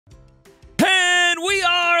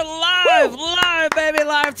Live, baby,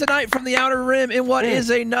 live tonight from the Outer Rim in what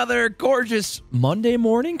is another gorgeous Monday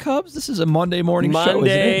morning, Cubs. This is a Monday morning show, isn't it?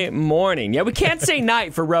 Monday morning. Yeah, we can't say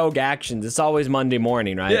night for Rogue Actions. It's always Monday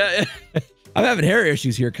morning, right? Yeah. I'm having hair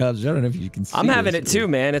issues here, Cubs. I don't know if you can see I'm having it too,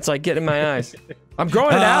 man. It's like getting in my eyes. I'm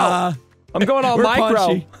growing it out. I'm going all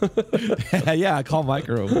micro. Yeah, call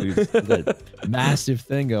micro, please. That massive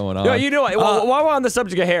thing going on. You know what? While we're on the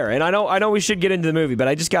subject of hair, and I know we should get into the movie, but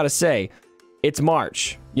I just got to say, it's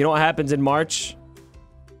March. You know what happens in March?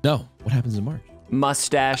 No. What happens in March?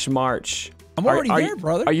 Mustache March. I'm already there,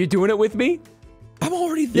 brother. Are you doing it with me? I'm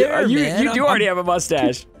already there, man. You do already have a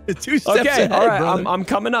mustache. Two steps ahead, all right. brother. I'm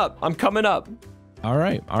coming up. I'm coming up. All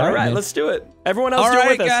right. All right, man. let's do it. Everyone else do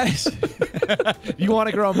it with us. Guys. You want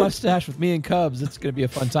to grow a mustache with me and Cubs? It's going to be a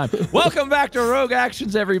fun time. Welcome back to Rogue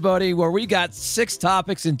Actions, everybody, where we got 6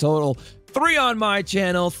 topics in total. 3 on my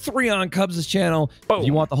channel, 3 on Cubs' channel. Boom. If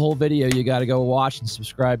you want the whole video, you got to go watch and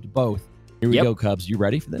subscribe to both. Here we go, Cubs. You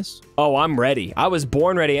ready for this? Oh, I'm ready. I was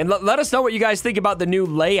born ready. And let us know what you guys think about the new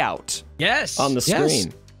layout. Yes. On the screen. Yes.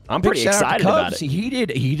 I'm pretty excited about it. He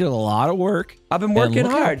did a lot of work. I've been working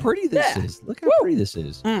hard. Look how pretty this is. Look how pretty this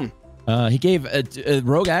is. He gave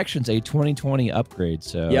Rogue Actions a 2020 upgrade.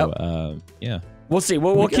 So yeah, we'll see.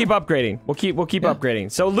 We'll keep upgrading. We'll keep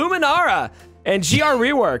upgrading. So Luminara and GR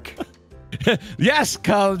rework. Yes,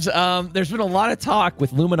 Cubs. There's been a lot of talk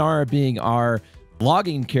with Luminara being our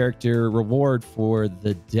logging character reward for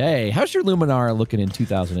the day. How's your Luminara looking in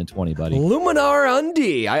 2020, buddy? Luminara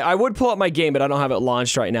Undie. I would pull up my game, but I don't have it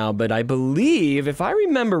launched right now. But I believe, if I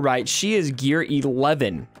remember right, she is gear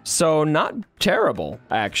 11. So not terrible,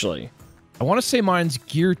 actually. I want to say mine's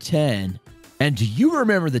gear 10. And do you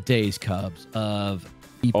remember the days, Cubs, of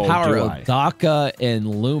the power of Daka and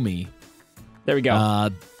Lumi? There we go.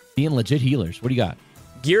 Being legit healers. What do you got?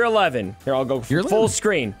 Gear 11. Here, I'll go full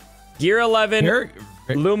screen. Gear 11,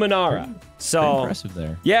 Luminara. So impressive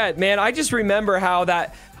there. Yeah, man. I just remember how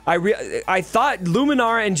that I thought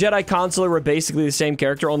Luminara and Jedi Consular were basically the same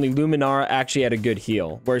character. Only Luminara actually had a good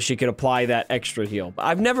heal, where she could apply that extra heal.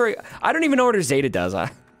 I don't even know what her Zeta does.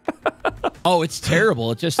 Oh, it's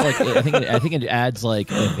terrible. It's just like I think it adds like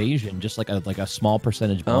evasion, just like a small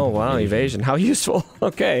percentage. Oh wow, evasion. How useful.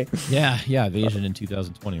 Okay. Yeah, evasion in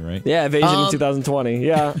 2020, right? Yeah, evasion in 2020.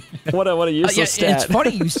 Yeah. What a useless stat. It's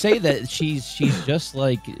funny you say that. She's just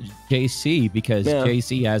like JC because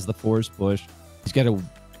JC has the force push. He's got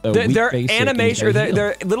their animation or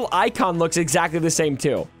their little icon looks exactly the same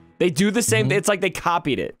too. They do the same. It's like they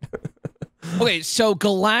copied it. Okay, so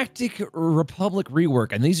Galactic Republic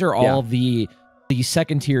rework, and these are all the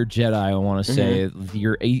second tier Jedi. I want to say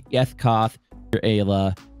your Ethkoth, your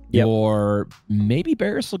Ayla, your maybe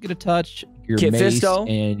Barriss will get a touch, your Kit Mace, Fisto,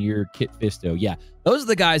 and your Kit Fisto. Yeah, those are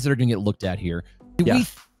the guys that are going to get looked at here. Do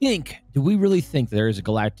we really think there is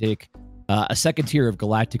a second tier of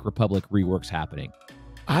Galactic Republic reworks happening?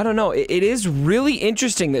 I don't know. It is really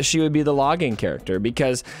interesting that she would be the logging character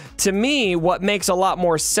because to me, what makes a lot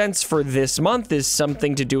more sense for this month is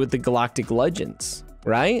something to do with the Galactic Legends,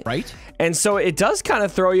 right? Right. And so it does kind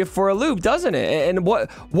of throw you for a loop, doesn't it? And what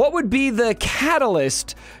would be the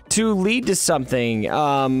catalyst to lead to something?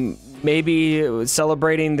 Maybe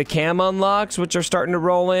celebrating the cam unlocks, which are starting to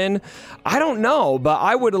roll in. I don't know, but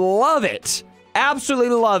I would love it.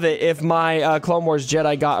 Absolutely love it if my Clone Wars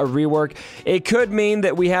Jedi got a rework. It could mean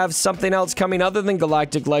that we have something else coming other than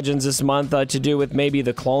Galactic Legends this month to do with maybe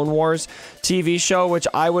the Clone Wars TV show, which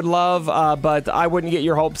I would love, but I wouldn't get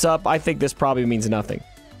your hopes up. I think this probably means nothing.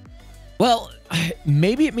 Well,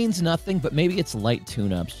 maybe it means nothing, but maybe it's light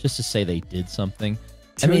tune-ups just to say they did something.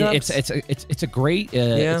 I mean, it's a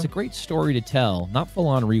great story to tell. Not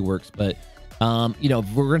full-on reworks, but you know,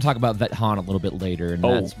 we're going to talk about Vet Han a little bit later, and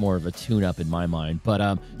that's more of a tune-up in my mind.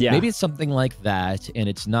 But maybe it's something like that, and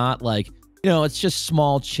it's not like, you know, it's just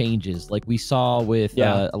small changes, like we saw with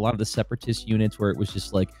a lot of the Separatist units, where it was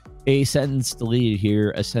just like a sentence deleted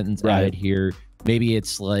here, a sentence added here. Maybe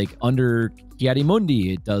it's like under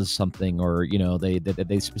Ki-Adi-Mundi, it does something, or you know, they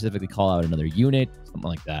specifically call out another unit, something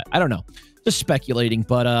like that. I don't know. Just speculating,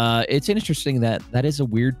 but it's interesting that is a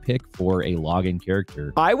weird pick for a logging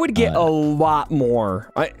character. I would get a lot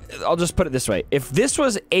more. I'll just put it this way. If this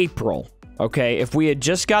was April, okay, if we had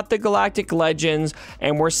just got the Galactic Legends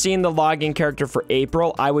and we're seeing the logging character for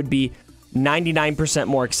April, I would be 99%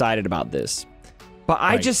 more excited about this. But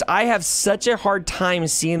I have such a hard time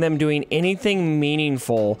seeing them doing anything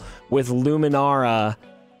meaningful with Luminara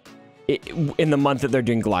in the month that they're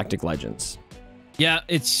doing Galactic Legends. Yeah,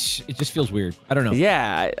 it just feels weird. I don't know.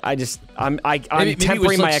 Yeah, I'm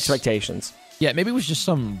tempering my expectations. Yeah, maybe it was just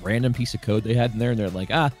some random piece of code they had in there, and they're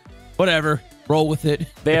like, whatever, roll with it.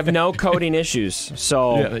 They have no coding issues,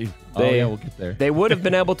 so We'll get there. They would have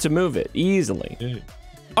been able to move it easily.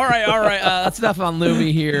 All right. That's enough on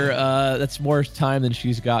Lumi here. That's more time than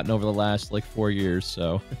she's gotten over the last 4 years.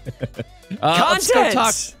 So,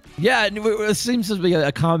 content. Yeah, it seems to be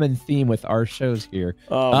a common theme with our shows here.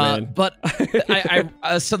 Oh man! But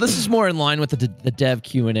so this is more in line with the dev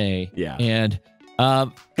Q&A. Yeah. And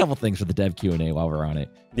a couple things for the dev Q&A while we're on it.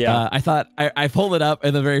 Yeah. I thought I pulled it up,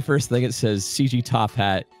 and the very first thing it says, CG Top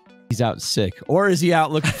Hat. He's out sick, or is he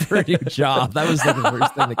out looking for a new job? That was the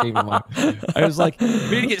first thing that came to mind. I was like, we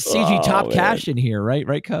need to get CG Top Cash in here,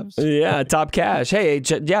 right, Cubs? Yeah, Top Cash. Hey,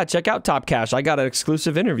 check out Top Cash. I got an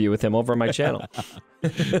exclusive interview with him over on my channel.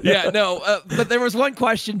 But there was one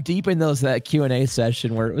question deep in that Q&A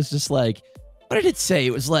session where it was just like, what did it say?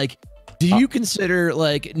 It was like, do you consider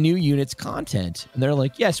new units content? And they're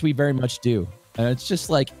like, yes, we very much do. And it's just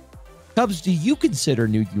like, Cubs, do you consider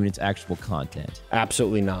new units actual content?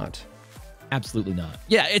 Absolutely not. Absolutely not.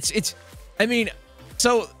 Yeah, I mean,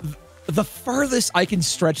 so the furthest I can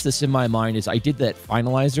stretch this in my mind is I did that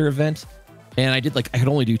Finalizer event, and I did I could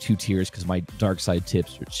only do 2 tiers because my dark side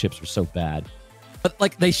chips are so bad. But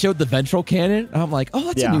they showed the ventral cannon, and I'm like, oh,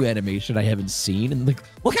 that's a new animation I haven't seen, and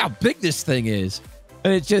look how big this thing is.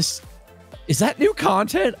 And it just, is that new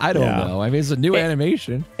content? I don't know. I mean, it's a new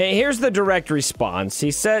animation. And here's the direct response.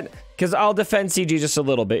 He said, because I'll defend CG just a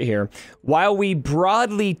little bit here. While we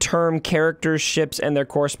broadly term characters, ships, and their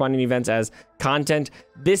corresponding events as content,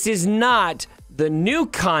 this is not the new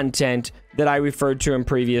content that I referred to in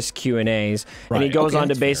previous Q&As. Right. And he goes on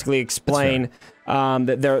to basically explain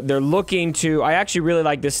that they're looking to, I actually really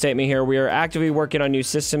like this statement here. We are actively working on new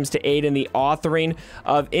systems to aid in the authoring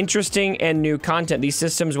of interesting and new content. These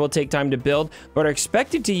systems will take time to build, but are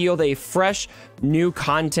expected to yield a fresh, new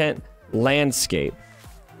content landscape.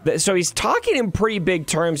 So he's talking in pretty big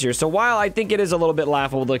terms here. So while I think it is a little bit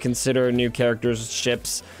laughable to consider new characters,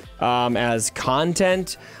 ships, as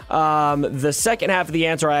content, the second half of the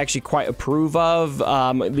answer I actually quite approve of.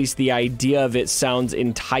 At least the idea of it sounds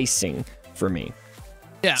enticing for me.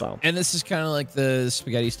 Yeah, and this is kind of like the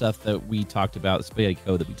spaghetti stuff that we talked about, the spaghetti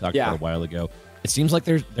code that we talked about a while ago. It seems like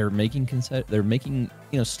they're making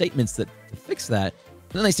statements that to fix that.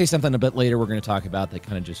 And then they say something a bit later we're going to talk about that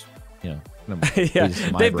kind of just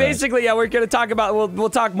they basically we're going to talk about we'll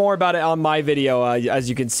talk more about it on my video. As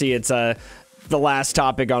you can see, it's the last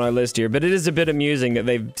topic on our list here, but it is a bit amusing that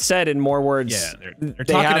they've said in more words. Yeah, they're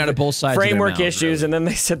talking out of both sides framework of their mouth, issues, really. And then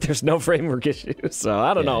they said there's no framework issues. So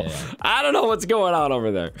I don't know. Yeah. I don't know what's going on over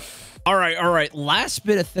there. All right. Last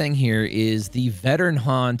bit of thing here is the Veteran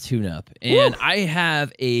Han tune-up, and I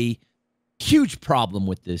have a huge problem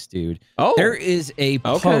with this, dude. Oh, there is a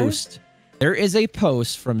post. There is a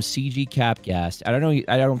post from CG Capgast.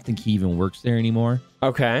 I don't think he even works there anymore.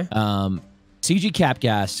 Okay. CG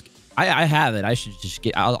Capgast. I have it. I should just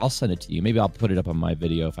get. I'll send it to you. Maybe I'll put it up on my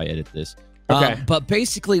video if I edit this. Okay. But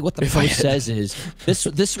basically, what the post says is this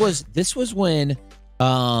was when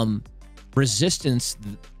Resistance,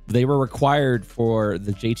 they were required for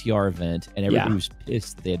the JTR event, and everybody was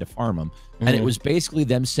pissed that they had to farm them. Mm-hmm. And it was basically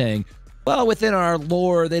them saying, well, within our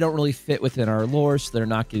lore, they don't really fit within our lore, so they're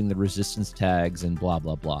not getting the resistance tags and blah,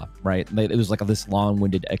 blah, blah, right? It was like this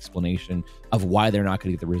long-winded explanation of why they're not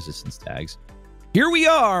going to get the resistance tags. Here we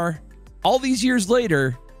are, all these years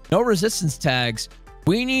later, no resistance tags.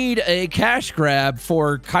 We need a cash grab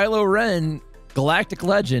for Kylo Ren, Galactic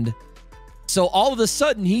Legend. So all of a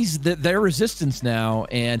sudden, he's their resistance now,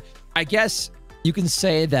 and I guess you can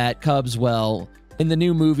say that Cubs, well, in the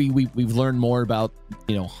new movie, we've learned more about,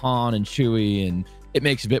 Han and Chewie, and it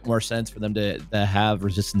makes a bit more sense for them to have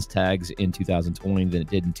resistance tags in 2020 than it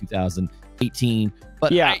did in 2018.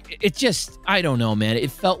 But yeah, I don't know, man.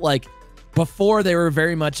 It felt like before they were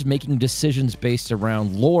very much making decisions based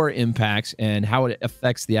around lore impacts and how it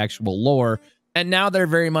affects the actual lore, and now they're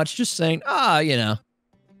very much just saying, not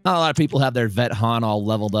a lot of people have their vet Han all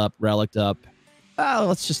leveled up, relicked up.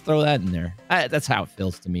 Let's just throw that in there. That's how it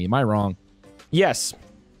feels to me. Am I wrong? Yes.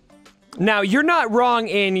 Now, you're not wrong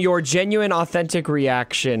in your genuine, authentic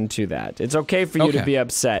reaction to that. It's okay for you to be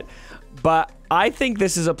upset. But I think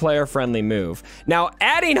this is a player-friendly move. Now,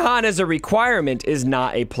 adding Han as a requirement is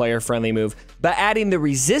not a player-friendly move, but adding the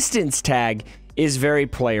resistance tag is very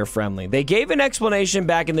player-friendly. They gave an explanation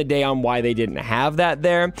back in the day on why they didn't have that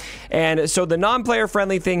there. And so the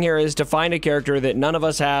non-player-friendly thing here is to find a character that none of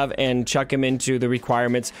us have and chuck him into the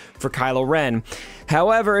requirements for Kylo Ren.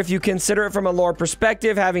 However, if you consider it from a lore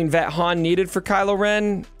perspective, having Vet Han needed for Kylo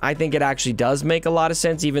Ren, I think it actually does make a lot of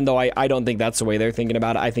sense, even though I don't think that's the way they're thinking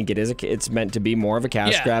about it. I think it's meant to be more of a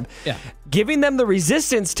cash grab. Yeah. Giving them the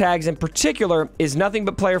resistance tags in particular is nothing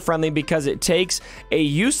but player friendly because it takes a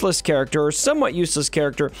useless character or somewhat useless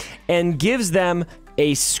character and gives them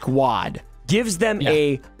a squad, gives them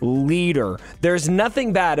a leader. There's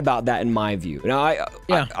nothing bad about that in my view. Now,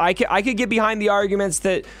 I could get behind the arguments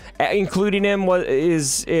that including him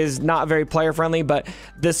is not very player friendly, but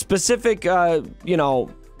the specific, you know,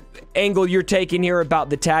 angle you're taking here about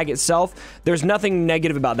the tag itself, there's nothing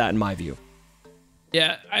negative about that in my view.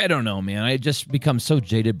 Yeah, I don't know, man. I just become so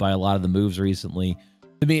jaded by a lot of the moves recently.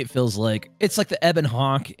 To me, it feels like it's like the Ebon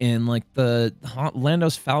Hawk and like the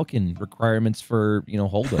Landos Falcon requirements for, you know,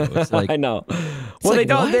 Holdo. It's like I know. Well, like,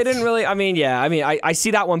 they didn't really. I mean, yeah. I mean, I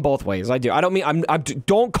see that one both ways. I do. I don't mean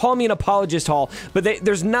don't call me an apologist, Hall. But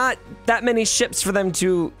there's not that many ships for them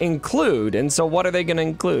to include, and so what are they going to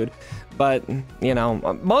include? But you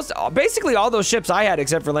know, basically all those ships I had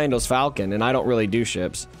except for Landos Falcon, and I don't really do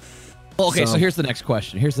ships. Okay, so here's the next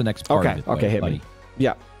question. Here's the next part of it. Okay, hit buddy. me.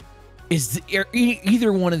 Yeah. Is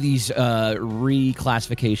either one of these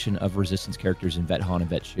reclassification of resistance characters in Vet Han and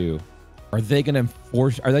Vet Shu, are they going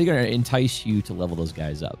to entice you to level those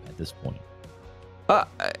guys up at this point?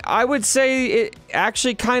 I would say it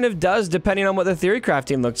actually kind of does, depending on what the theory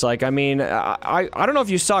crafting looks like. I mean, I don't know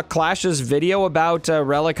if you saw Clash's video about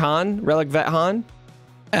Relic Vet Han.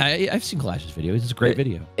 I've seen Clash's video. It's a great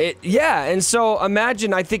video. Yeah, and so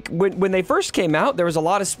imagine, I think when they first came out, there was a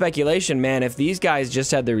lot of speculation, man, if these guys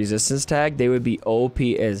just had the resistance tag, they would be OP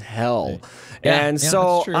as hell. Right. And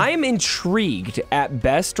so I'm intrigued at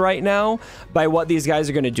best right now by what these guys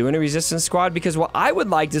are going to do in a resistance squad, because what I would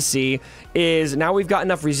like to see is, now we've got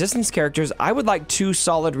enough resistance characters, I would like 2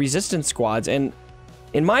 solid resistance squads, and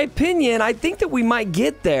in my opinion, I think that we might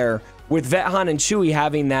get there with Vet Han and Chewie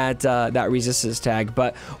having that resistance tag,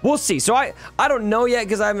 but we'll see. So I don't know yet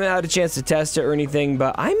because I haven't had a chance to test it or anything,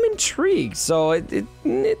 but I'm intrigued. So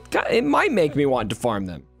it might make me want to farm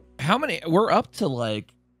them. How many? We're up to,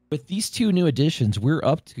 like, with these 2 new additions, we're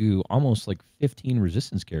up to almost like 15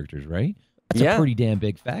 resistance characters, right? That's a pretty damn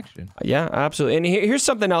big faction. Yeah, absolutely. And here's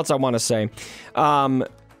something else I want to say.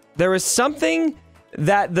 There is something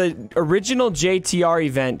that the original JTR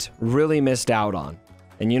event really missed out on.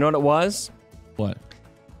 And you know what it was? What?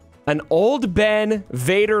 An old Ben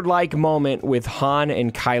Vader-like moment with Han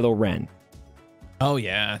and Kylo Ren. Oh,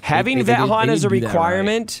 yeah. Having Vet Han as a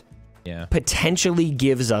requirement potentially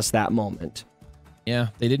gives us that moment. Yeah,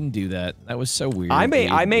 they didn't do that. That was so weird. I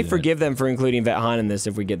may forgive them for including Vet Han in this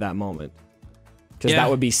if we get that moment. Because that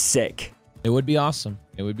would be sick. It would be awesome.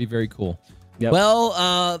 It would be very cool. Yep.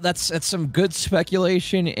 Well, that's some good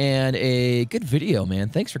speculation and a good video, man.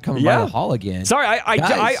 Thanks for coming by the hall again. Sorry,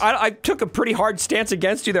 I took a pretty hard stance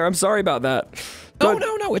against you there. I'm sorry about that.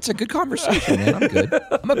 No. It's a good conversation, man. I'm good.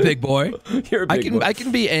 I'm a big boy. You're a big boy. I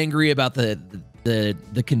can be angry about the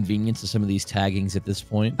convenience of some of these taggings at this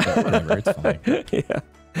point, but whatever. It's fine.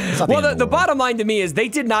 Yeah. Well, the bottom line to me is they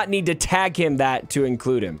did not need to tag him that to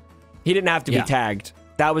include him. He didn't have to be tagged.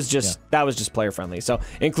 That was just player friendly. So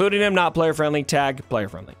including him, not player friendly, tag player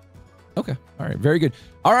friendly. Okay. All right. Very good.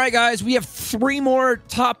 All right, guys. We have 3 more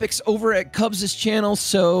topics over at Cubs' channel.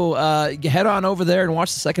 So head on over there and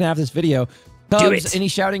watch the second half of this video. Cubs, any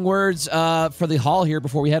shouting words for the hall here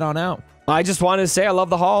before we head on out? I just wanted to say I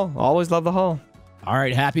love the hall. Always love the hall. All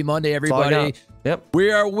right. Happy Monday, everybody. Yep.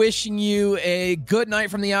 We are wishing you a good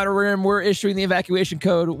night from the Outer Rim. We're issuing the evacuation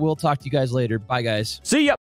code. We'll talk to you guys later. Bye, guys. See ya.